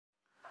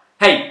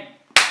Hey,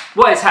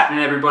 what is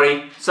happening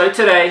everybody? So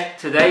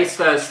today's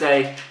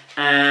Thursday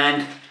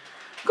and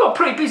I've got a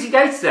pretty busy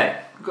day today.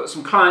 I've got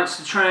some clients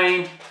to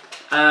train,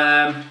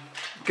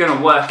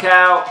 gonna work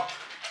out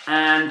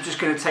and just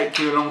gonna take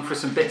you along for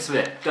some bits of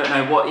it. Don't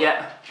know what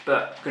yet,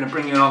 but gonna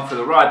bring you along for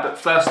the ride. But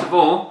first of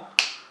all,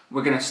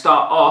 we're gonna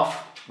start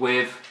off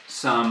with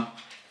some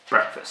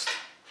breakfast.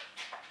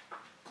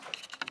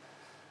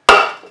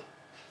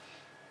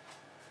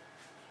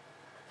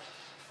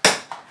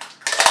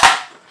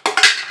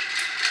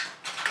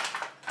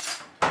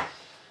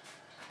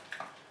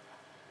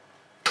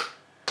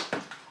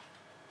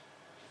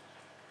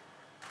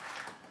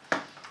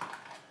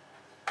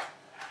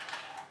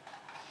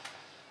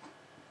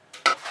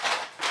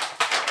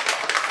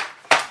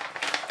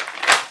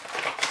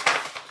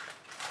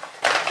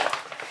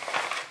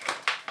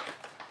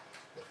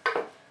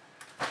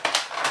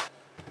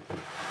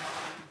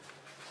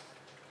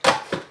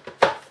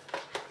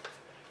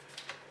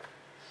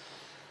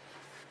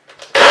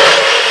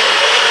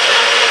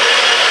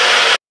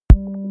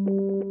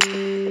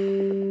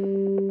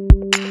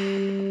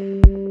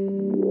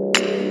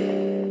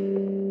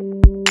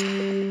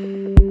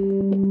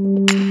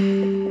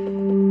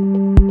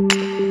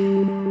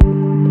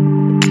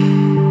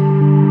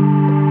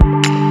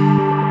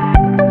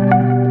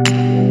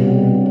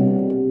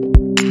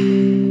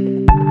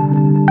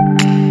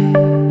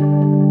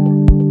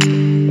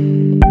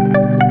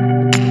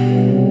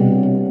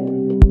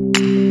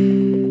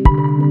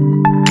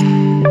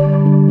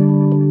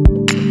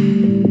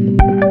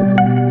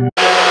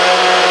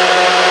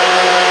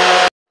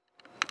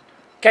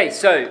 Okay,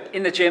 so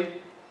in the gym,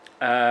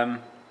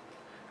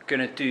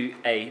 gonna do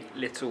a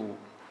little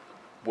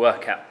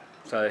workout.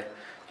 So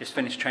just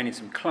finished training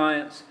some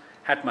clients,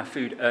 had my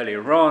food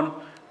earlier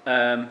on.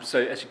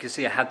 So as you can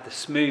see, I had the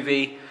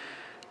smoothie.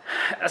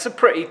 That's a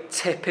pretty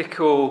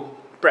typical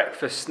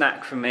breakfast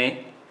snack for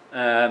me.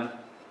 So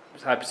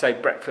I'd say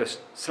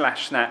breakfast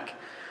slash snack,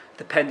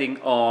 depending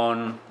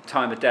on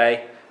time of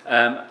day.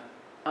 I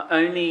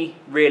only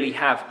really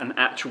have an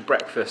actual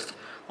breakfast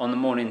on the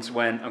mornings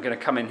when I'm going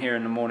to come in here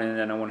in the morning and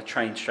then I want to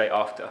train straight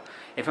after.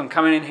 If I'm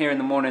coming in here in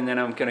the morning and then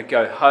I'm going to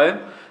go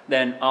home,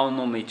 then I'll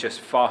normally just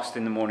fast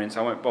in the mornings.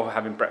 I won't bother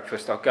having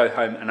breakfast. I'll go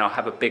home and I'll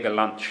have a bigger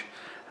lunch.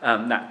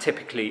 That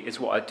typically is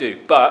what I do.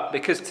 But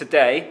because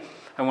today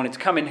I wanted to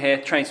come in here,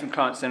 train some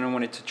clients, then I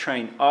wanted to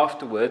train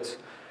afterwards,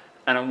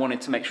 and I wanted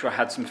to make sure I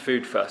had some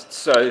food first.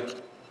 So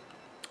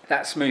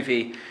that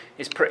smoothie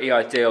is pretty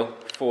ideal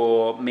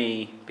for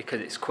me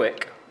because it's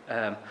quick.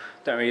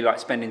 Don't really like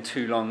spending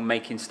too long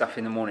making stuff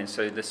in the morning,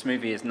 so the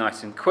smoothie is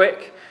nice and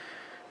quick.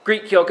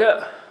 Greek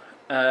yogurt,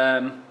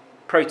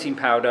 protein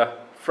powder,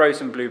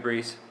 frozen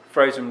blueberries,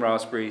 frozen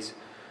raspberries,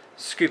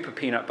 scoop of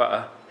peanut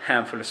butter,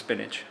 handful of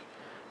spinach.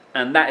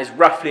 And that is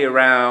roughly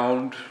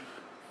around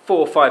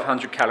 400 or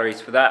 500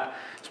 calories for that.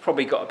 It's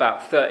probably got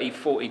about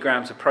 30-40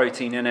 grams of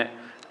protein in it,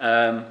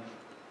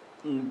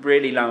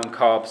 really low on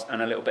carbs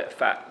and a little bit of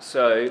fat.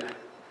 So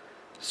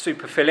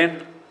super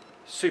filling,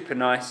 super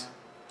nice,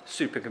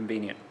 super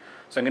convenient.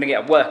 So I'm going to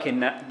get a workout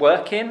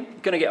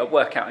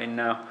in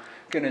now.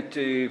 Going to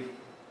do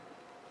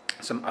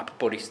some upper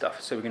body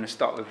stuff. So we're going to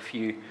start with a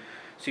few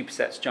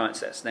supersets, giant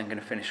sets, then going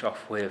to finish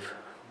off with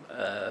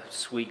a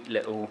sweet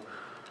little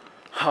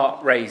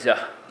heart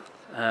raiser.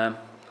 So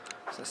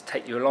let's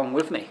take you along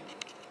with me.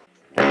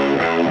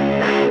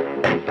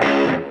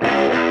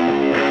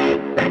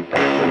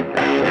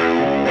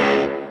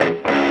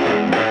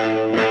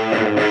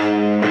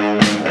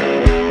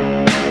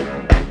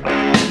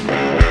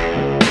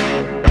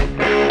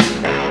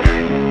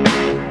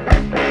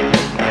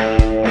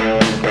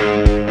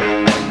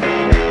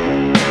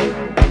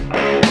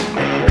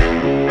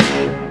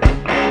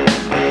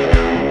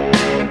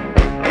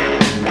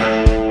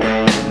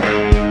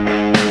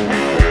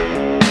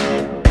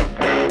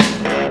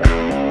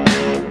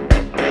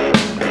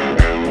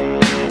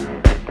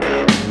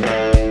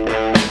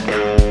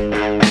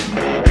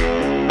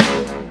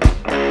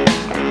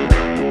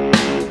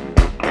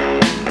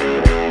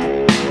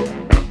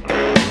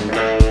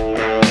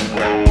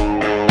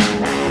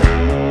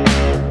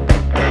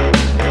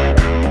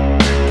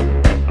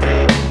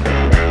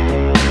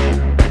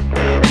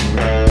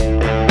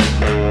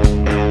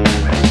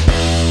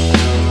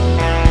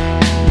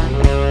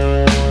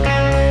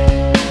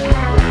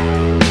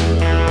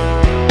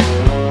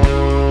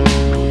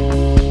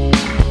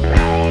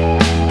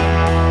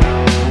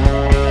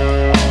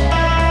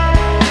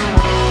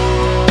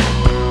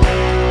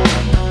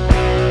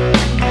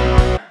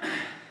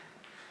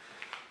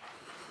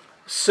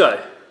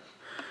 So,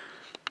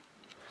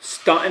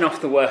 starting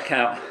off the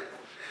workout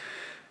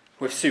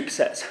with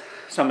supersets.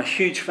 So I'm a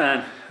huge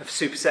fan of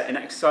supersetting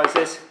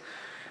exercises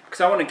because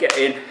I want to get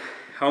in,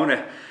 I want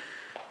to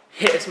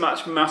hit as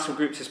much muscle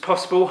groups as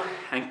possible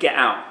and get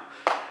out.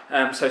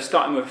 So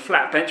starting with a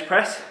flat bench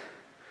press,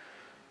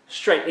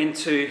 straight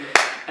into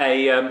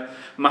a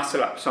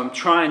muscle up. So I'm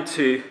trying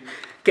to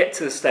get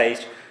to the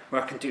stage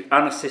where I can do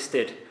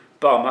unassisted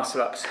bar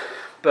muscle ups,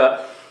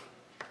 but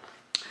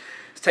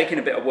it's taking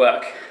a bit of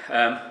work.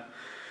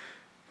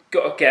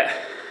 Got to get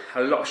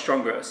a lot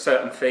stronger at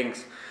certain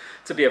things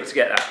to be able to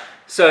get that.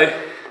 So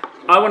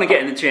I want to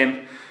get in the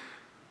gym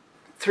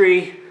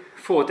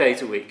 3-4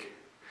 days a week,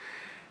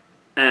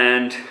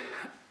 and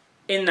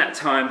in that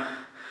time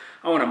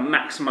I want to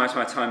maximize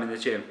my time in the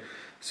gym.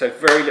 So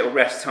very little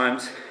rest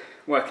times,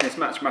 working as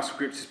much muscle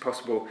groups as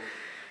possible,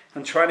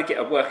 and trying to get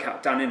a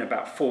workout done in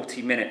about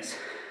 40 minutes.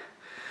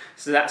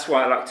 So that's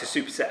why I like to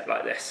superset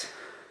like this.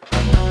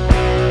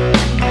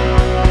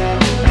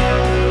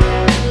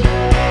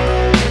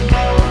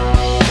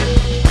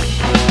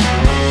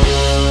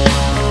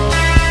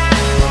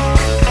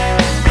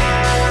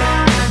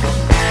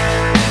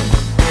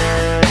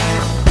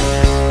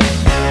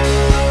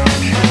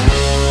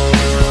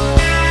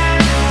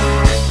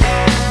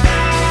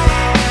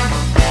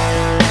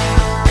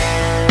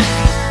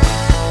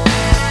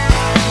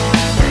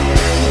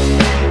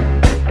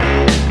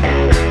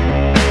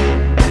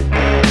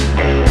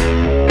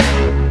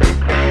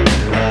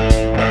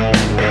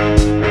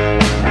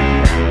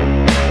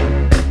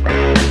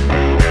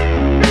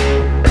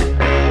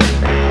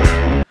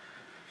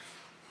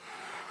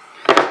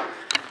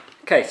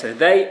 Okay, so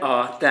they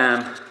are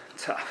damn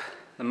tough,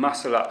 the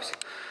muscle ups.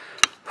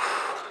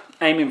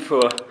 Aiming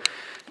for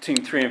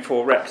between 3 and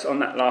 4 reps. On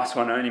that last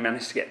one I only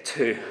managed to get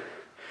 2,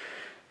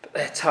 but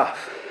they're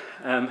tough.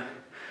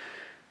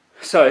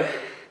 So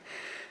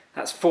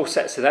that's 4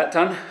 sets of that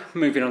done.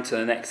 Moving on to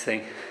the next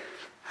thing.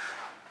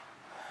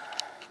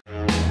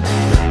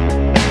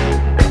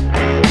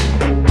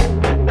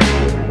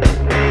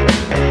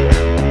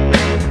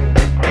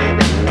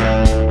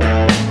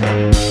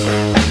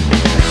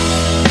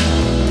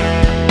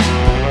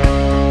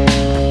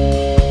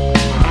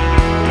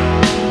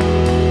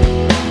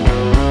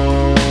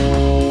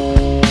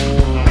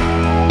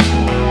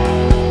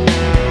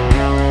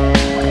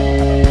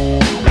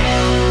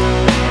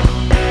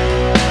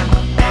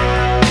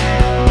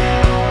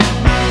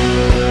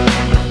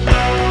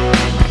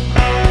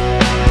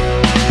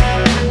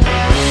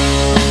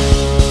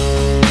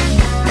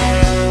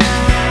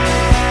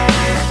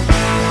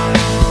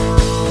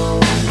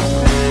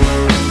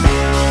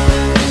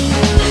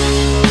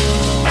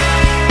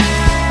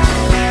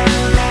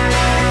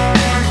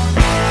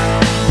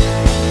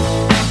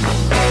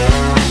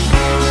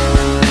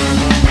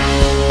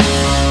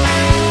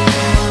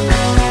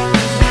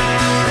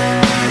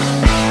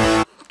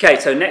 Okay,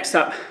 so next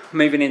up,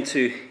 moving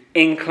into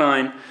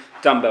incline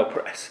dumbbell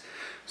press.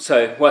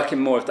 So working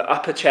more of the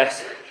upper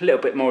chest, a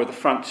little bit more of the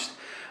front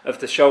of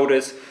the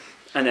shoulders,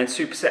 and then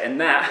supersetting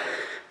that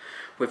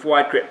with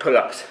wide grip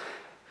pull-ups.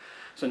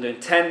 So I'm doing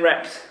 10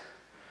 reps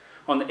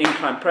on the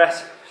incline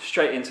press,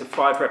 straight into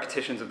 5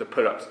 repetitions of the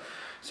pull-ups.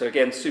 So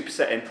again,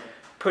 supersetting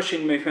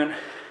pushing movement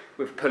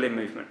with pulling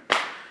movement.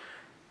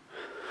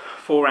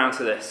 4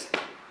 rounds of this.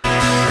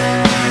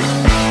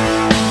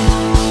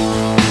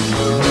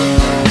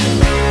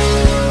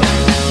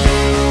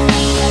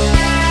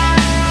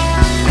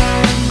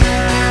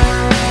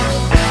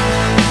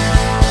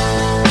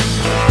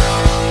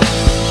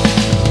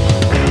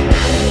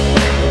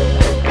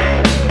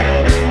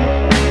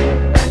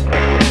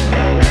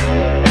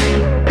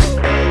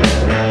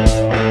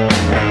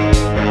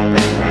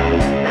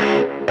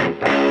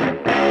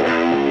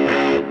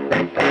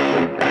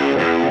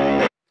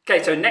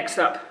 Okay, so next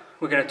up,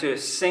 we're going to do a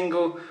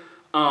single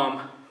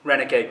arm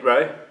renegade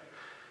row,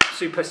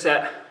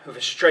 superset with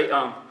a straight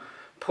arm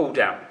pull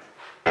down.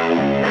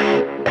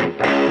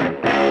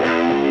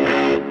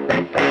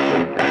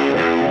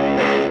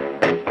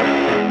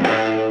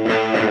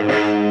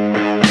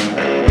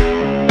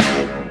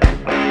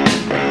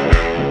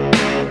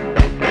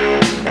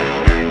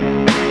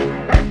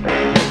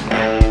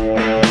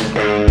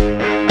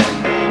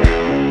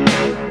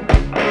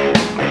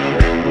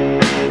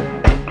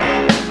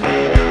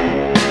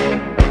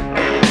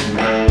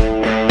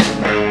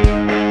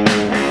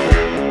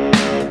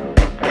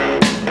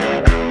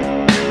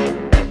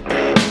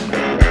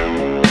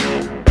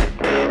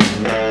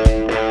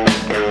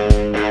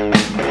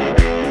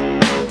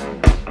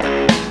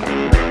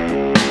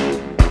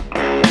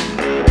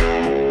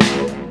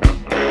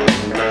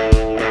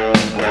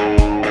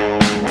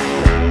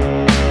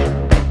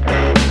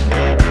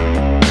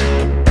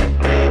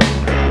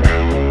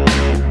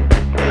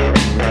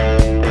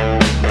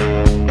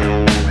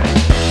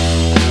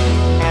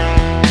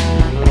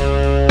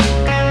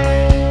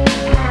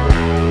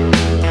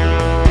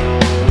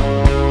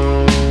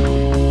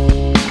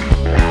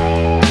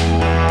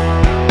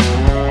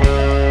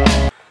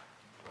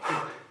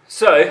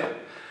 So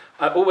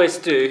I always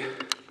do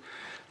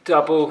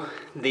double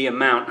the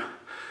amount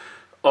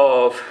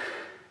of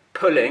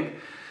pulling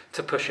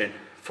to pushing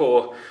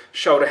for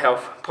shoulder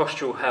health,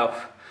 postural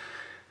health.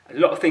 A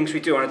lot of things we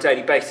do on a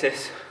daily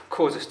basis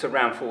cause us to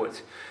round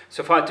forwards.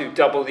 So if I do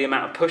double the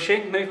amount of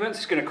pushing movements,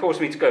 it's going to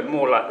cause me to go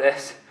more like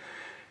this.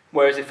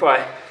 Whereas if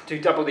I do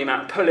double the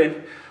amount of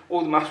pulling,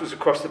 all the muscles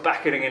across the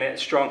back are going to get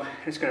strong.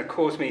 It's going to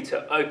cause me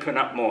to open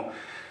up more.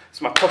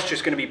 So my posture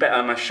is going to be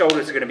better, my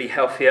shoulders are going to be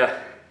healthier,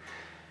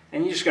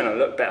 and you're just going to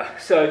look better.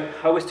 So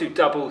I always do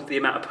double the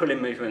amount of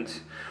pulling movements,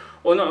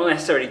 or not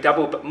necessarily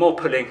double, but more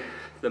pulling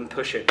than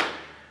pushing.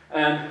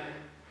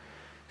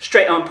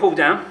 Straight arm pull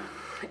down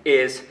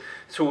is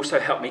to also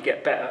help me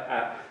get better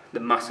at the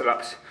muscle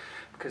ups,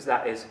 because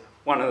that is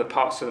one of the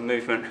parts of the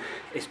movement,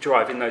 is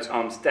driving those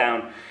arms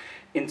down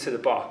into the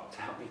bar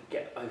to help me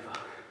get over.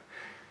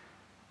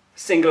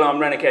 Single arm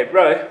renegade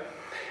row,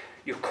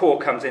 your core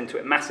comes into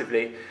it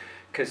massively,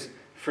 because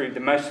through the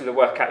most of the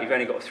workout you've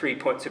only got 3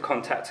 points of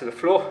contact to the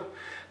floor,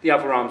 the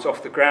other arm's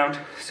off the ground,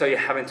 so you're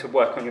having to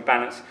work on your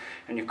balance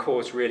and your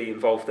core's really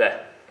involved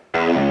there.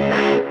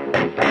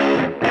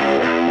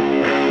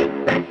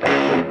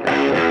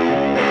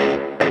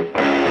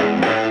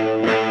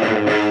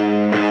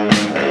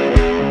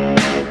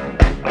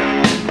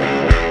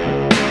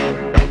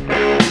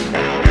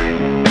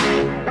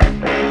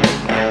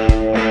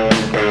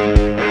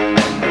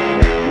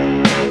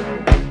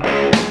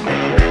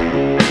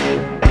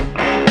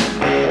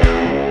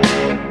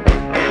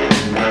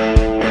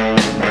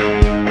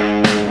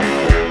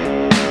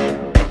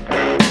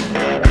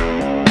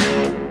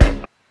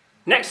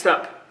 Next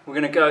up, we're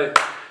going to go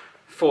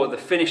for the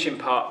finishing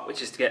part,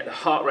 which is to get the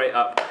heart rate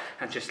up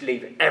and just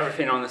leave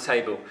everything on the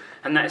table.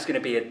 And that is going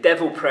to be a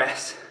devil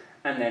press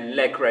and then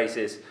leg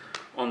raises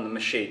on the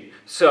machine.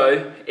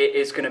 So it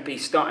is going to be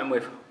starting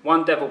with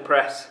 1 devil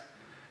press,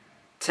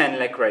 10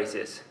 leg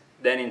raises,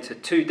 then into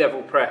 2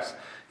 devil press,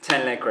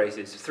 10 leg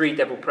raises, 3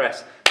 devil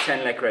press,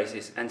 10 leg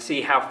raises, and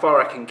see how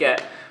far I can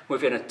get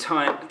within a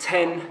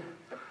 10-minute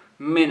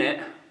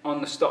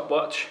on the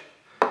stopwatch,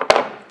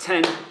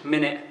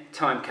 10-minute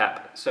time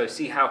cap. So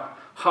see how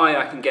high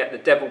I can get. The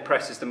devil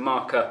press is the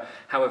marker,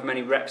 however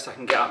many reps I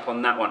can get up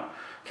on that one.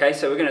 Okay,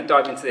 so we're going to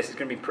dive into this. It's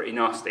going to be pretty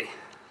nasty.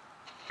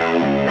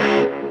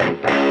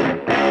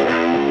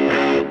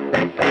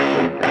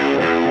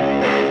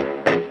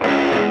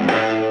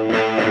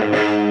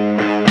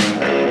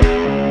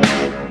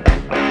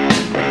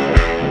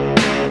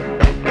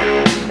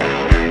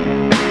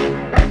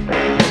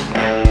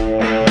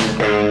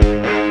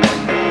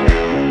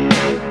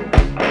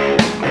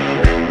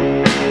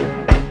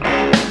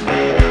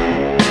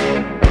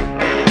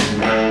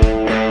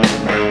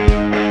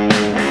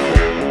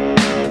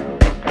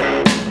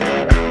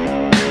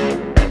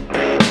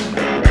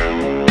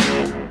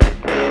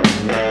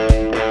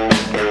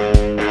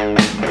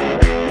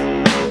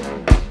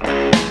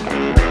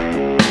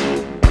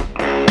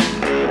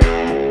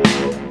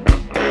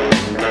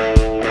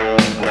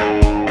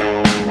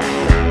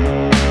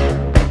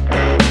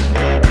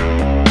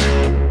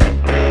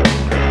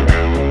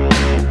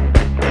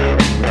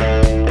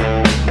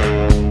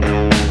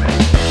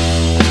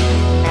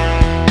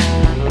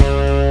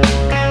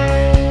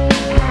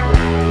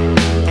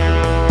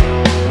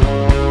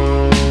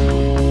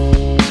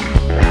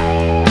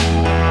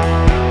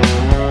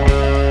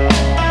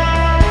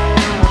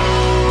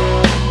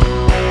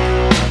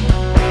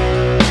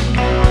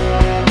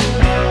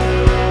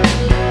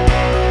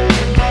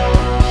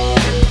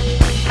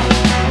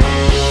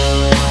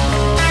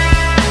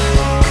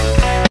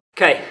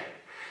 Okay,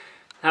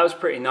 that was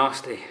pretty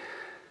nasty.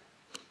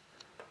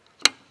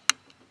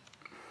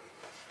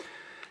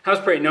 That was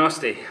pretty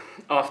nasty.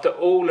 After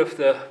all of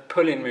the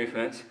pulling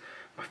movements,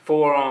 my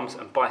forearms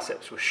and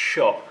biceps were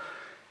shot.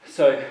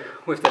 So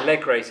with the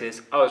leg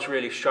raises, I was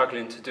really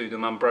struggling to do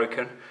them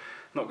unbroken.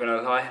 Not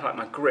gonna lie, like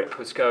my grip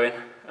was going.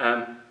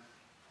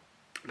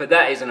 But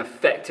that is an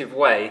effective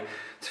way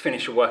to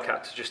finish a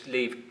workout, to just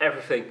leave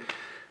everything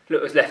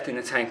that was left in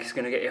the tank. It's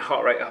gonna get your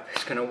heart rate up,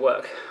 it's gonna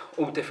work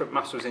all different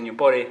muscles in your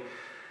body.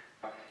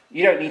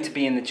 You don't need to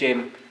be in the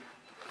gym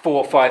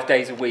 4 or 5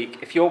 days a week.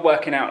 If you're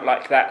working out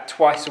like that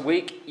twice a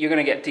week, you're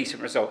gonna get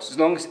decent results. As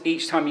long as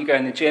each time you go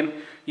in the gym,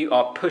 you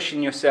are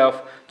pushing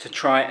yourself to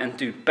try and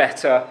do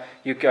better.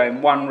 You're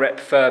going 1 rep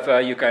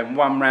further, you're going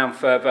 1 round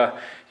further,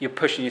 you're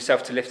pushing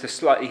yourself to lift a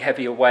slightly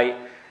heavier weight.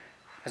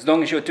 As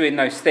long as you're doing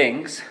those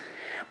things,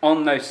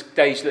 on those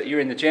days that you're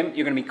in the gym,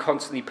 you're gonna be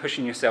constantly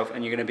pushing yourself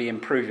and you're gonna be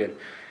improving.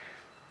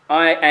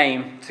 I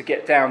aim to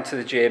get down to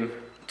the gym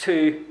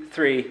 2,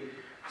 3,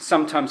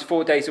 sometimes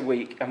 4 days a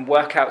week and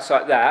workouts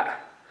like that,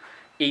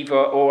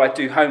 or I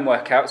do home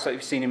workouts like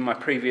you've seen in my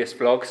previous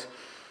vlogs.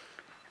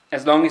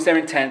 As long as they're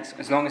intense,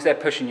 as long as they're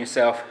pushing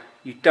yourself,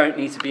 you don't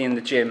need to be in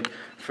the gym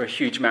for a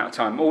huge amount of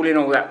time. All in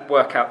all, that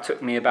workout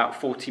took me about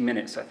 40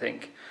 minutes, I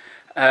think.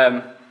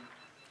 And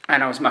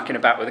I was mucking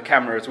about with the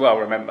camera as well,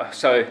 remember?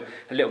 So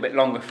a little bit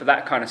longer for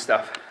that kind of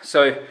stuff.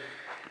 So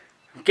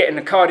getting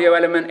the cardio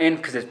element in,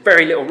 because there's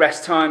very little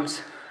rest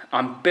times.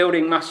 I'm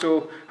building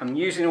muscle, I'm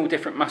using all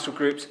different muscle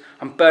groups,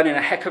 I'm burning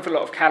a heck of a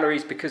lot of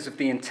calories because of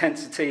the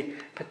intensity,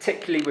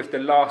 particularly with the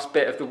last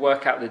bit of the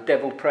workout, the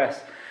devil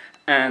press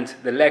and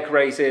the leg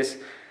raises,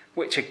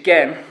 which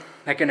again,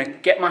 they're gonna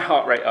get my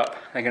heart rate up,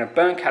 they're gonna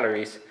burn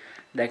calories,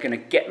 they're gonna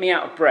get me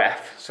out of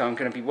breath, so I'm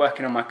gonna be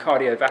working on my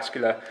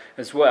cardiovascular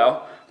as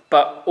well,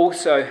 but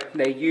also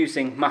they're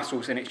using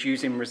muscles and it's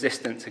using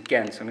resistance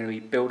again, so I'm gonna be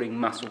building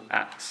muscle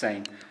at the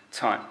same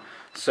time.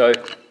 So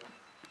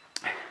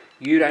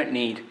you don't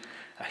need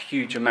a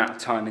huge amount of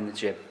time in the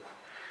gym.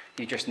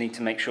 You just need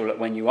to make sure that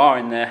when you are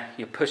in there,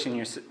 you're pushing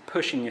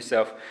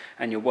yourself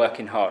and you're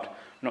working hard,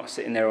 not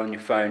sitting there on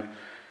your phone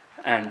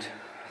and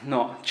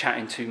not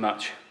chatting too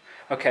much.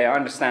 Okay, I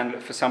understand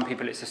that for some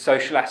people it's a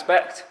social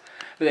aspect,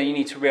 but then you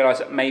need to realise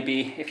that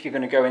maybe if you're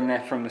going to go in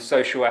there from the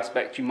social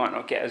aspect, you might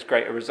not get as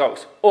great a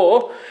results.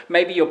 Or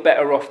maybe you're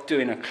better off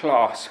doing a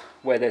class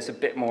where there's a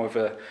bit more of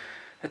a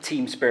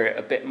team spirit,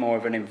 a bit more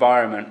of an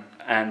environment,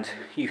 and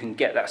you can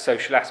get that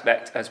social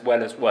aspect as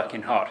well as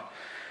working hard.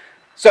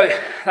 So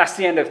that's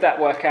the end of that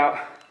workout.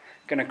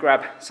 Going to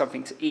grab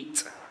something to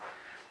eat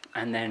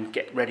and then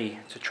get ready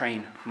to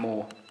train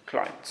more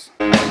clients.